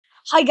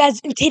Hi guys,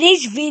 in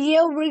today's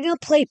video we're gonna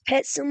play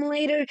Pet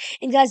Simulator,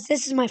 and guys,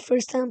 this is my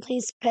first time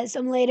playing Pet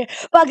Simulator.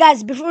 But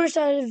guys, before we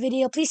start the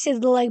video, please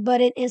hit the like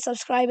button and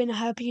subscribe, and I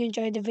hope you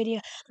enjoyed the video.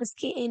 Let's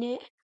get in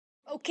it.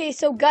 Okay,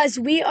 so guys,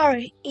 we are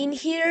in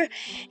here,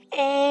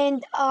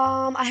 and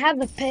I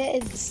have a pet.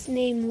 It's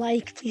named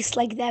Like. Please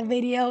like that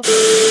video.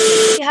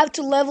 You have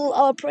to level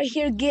up right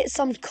here, get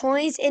some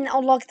coins, and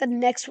unlock the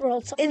next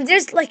world. So, and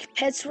there's like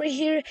pets right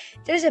here.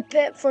 There's a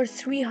pet for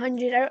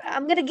 300.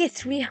 I'm gonna get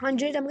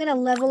 300. I'm gonna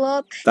level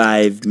up.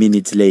 5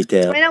 minutes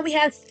later. Right now we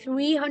have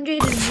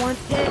 301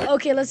 pet.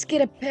 Okay, let's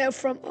get a pet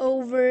from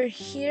over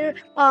here.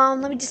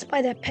 Let me just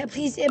buy that pet,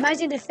 please.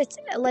 Imagine if it's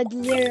a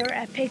legendary or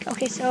epic.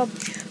 Okay, so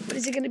what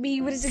is it gonna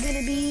be? What is it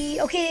gonna be?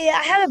 Okay,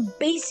 I have a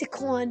basic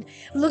one.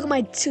 Look at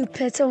my two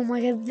pets. Oh my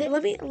god.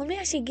 Let me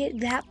actually get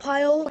that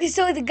pile. Okay,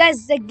 so the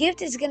guys, the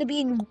gift is gonna be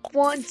in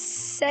 1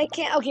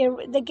 second. Okay,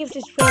 the gift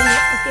is ready.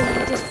 Okay, let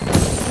me just put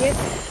it here.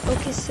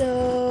 Okay,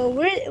 so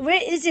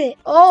where is it?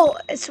 Oh,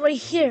 it's right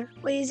here.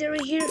 Wait, is it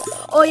right here?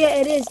 Oh yeah,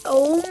 it is.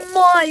 Oh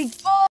my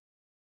god.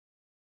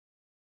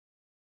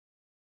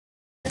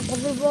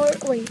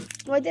 Hoverboard. Wait,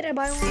 why did I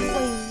buy one?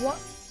 Wait, what?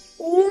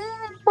 Oh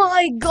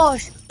my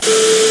gosh.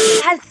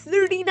 It has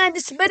 39.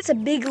 This bed's a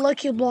big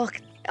lucky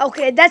block.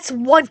 Okay, that's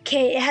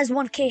 1k. It has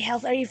 1k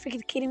health. Are you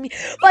freaking kidding me?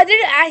 But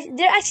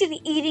they're actually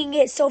eating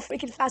it so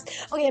freaking fast.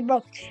 Okay,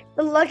 bro.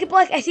 The lucky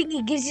block, I think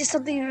it gives you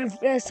something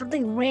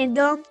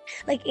random,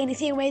 like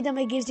anything random.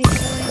 It gives you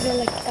coins or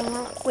like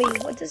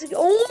wait, what does it?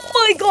 Oh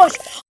my gosh!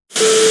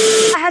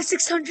 I have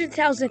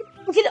 600,000.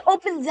 I'm gonna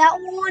open that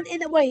one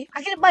and wait,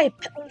 I can buy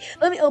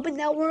let me open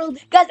that world.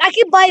 Guys, I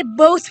can buy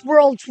both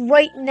worlds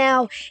right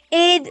now.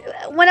 And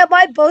when I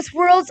buy both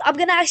worlds, I'm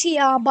gonna actually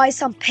buy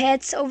some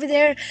pets over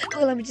there.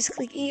 Oh, let me just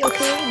click E.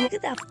 Okay, look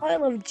at that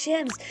pile of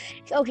gems.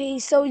 Okay,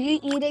 so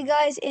you eat it,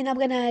 guys, and I'm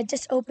gonna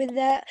just open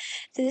that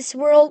this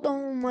world.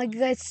 Oh my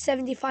god,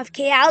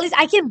 75k. At least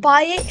I can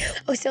buy it.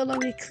 Oh, so let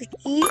me click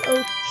E.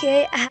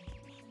 Okay.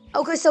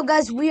 Okay, so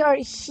guys, we are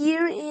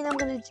here, and I'm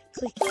gonna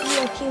click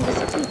here. Okay,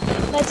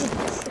 let's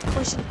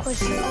the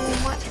question. Oh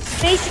my,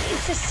 basically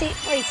it's the same.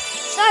 Wait,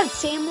 it's not the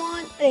same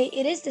one. Wait,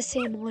 it is the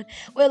same one.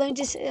 Wait, let me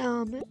just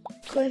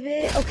equip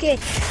it. Okay,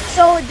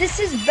 so this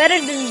is better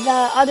than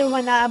the other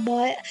one that I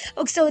bought.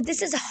 Okay, so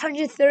this is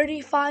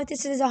 135.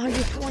 This is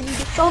 120.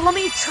 So let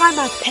me try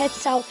my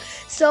pets out.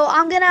 So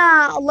I'm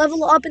gonna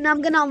level up, and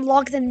I'm gonna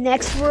unlock the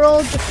next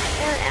world,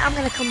 and I'm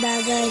gonna come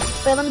back, guys.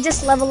 But let me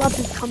just level up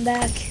and come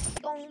back.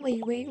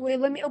 Wait.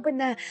 Let me open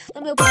that.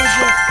 Let me open it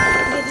here.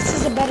 Okay, this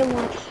is a better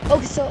one.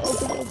 Okay, so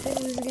open. What is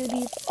it gonna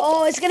be?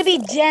 Oh, it's gonna be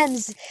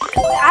gems.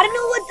 I don't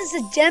know what does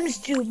the gems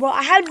do, bro.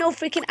 I have no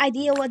freaking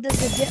idea what does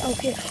the gem.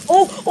 Okay.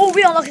 Oh,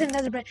 we unlocked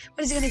another brand.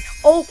 What is it gonna be?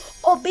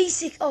 Oh,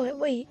 basic. Oh,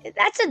 wait.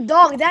 That's a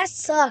dog. That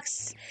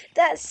sucks.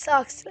 It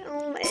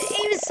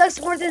even sucks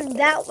more than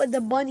that with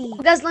the bunny.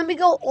 Guys, let me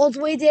go all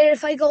the way there.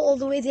 If I go all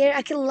the way there,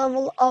 I can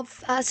level up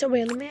faster.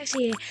 Wait, let me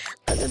actually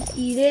let them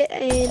eat it,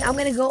 and I'm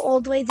gonna go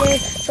all the way there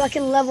so I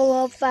can level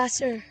up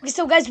faster. Okay,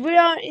 so guys, we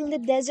are in the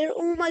desert.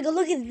 Oh my god,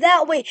 look at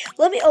that. Wait,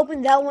 let me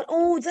open that one.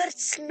 Oh,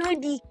 that's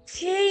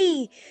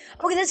 90k.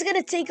 Okay, that's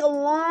gonna take a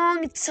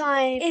long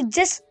time.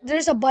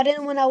 There's a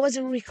button when I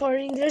wasn't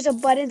recording. There's a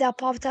button that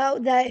popped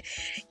out that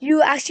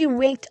you actually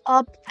ranked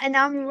up, and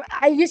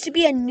I used to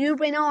be a noob.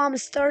 Right now I'm a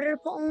starter.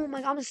 Oh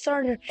my god, I'm a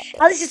starter.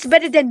 At least it's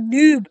better than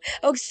noob.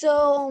 Okay, so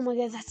oh my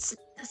god, that's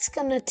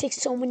gonna take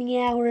so many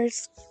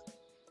hours.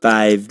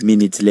 5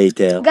 minutes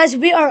later. Guys,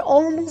 we are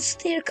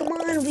almost there. Come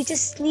on, we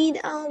just need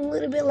a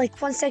little bit, like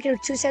 1 second or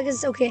 2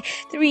 seconds. Okay,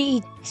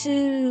 3,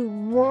 2,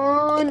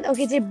 1.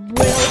 Okay, they broke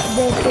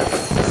it.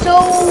 So,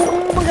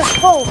 oh my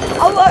god.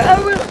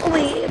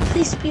 Wait,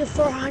 please be a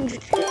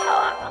 400.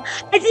 I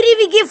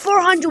didn't even get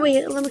 400.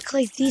 Wait, let me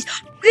click these.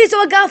 Okay,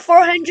 so I got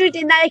 400,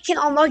 and now I can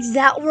unlock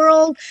that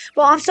world.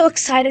 Well, I'm so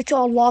excited to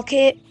unlock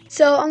it.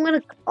 So I'm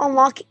gonna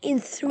unlock it in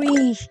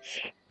 3,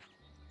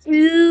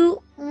 2,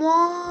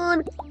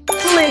 1,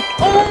 click.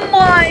 Oh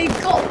my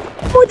god.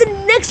 Oh, the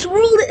next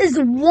world is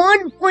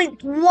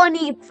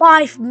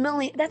 1.25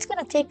 million. That's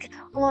gonna take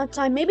a long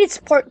time. Maybe it's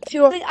part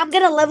 2. I'm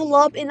gonna level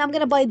up, and I'm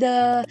gonna buy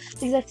the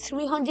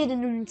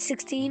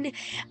 316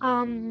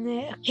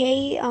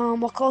 K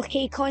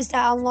coins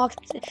that I unlocked.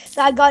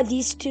 So I got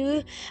these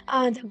two.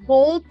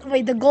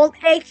 The gold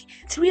egg,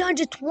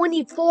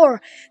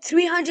 324.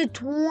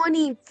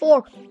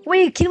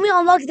 Wait, can we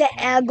unlock the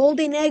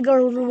golden egg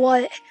or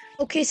what?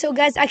 Okay, so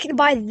guys, I can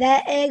buy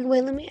that egg.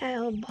 Wait,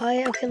 I'll buy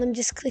it. Okay, let me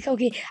just click.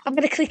 Okay, I'm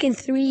gonna click in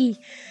 3,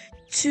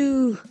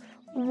 2,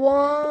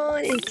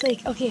 1, and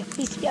click. Okay,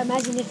 please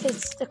imagine if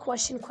it's the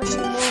question mark.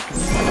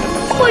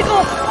 Oh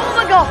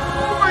my god,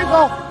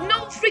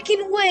 no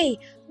freaking way.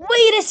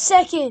 Wait a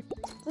second,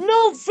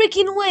 no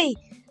freaking way.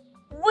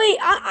 Wait,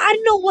 I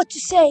don't know what to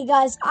say,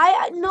 guys.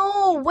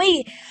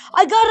 Wait,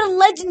 I got a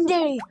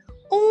legendary.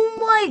 Oh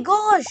my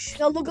gosh,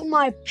 now look at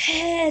my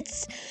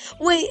pets.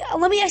 Wait,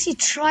 let me actually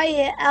try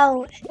it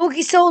out.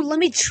 Okay, so let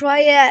me try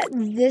it.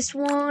 This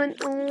one.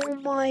 Oh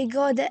my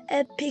god, the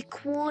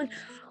epic one.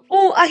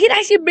 Oh, I can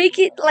actually break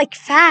it like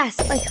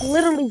fast, like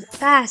literally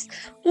fast.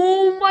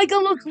 Oh my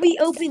god, look, we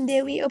opened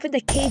it. We opened the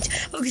cage.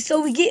 Okay,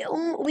 so we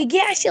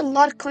get actually a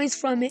lot of coins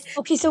from it.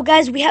 Okay, so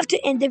guys, we have to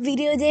end the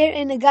video there.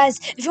 And guys,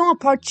 if you want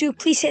part 2,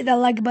 please hit the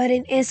like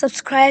button and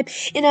subscribe.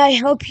 And I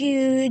hope you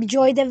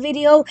enjoyed the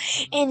video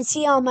and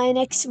see you on my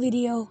next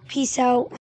video. Peace out.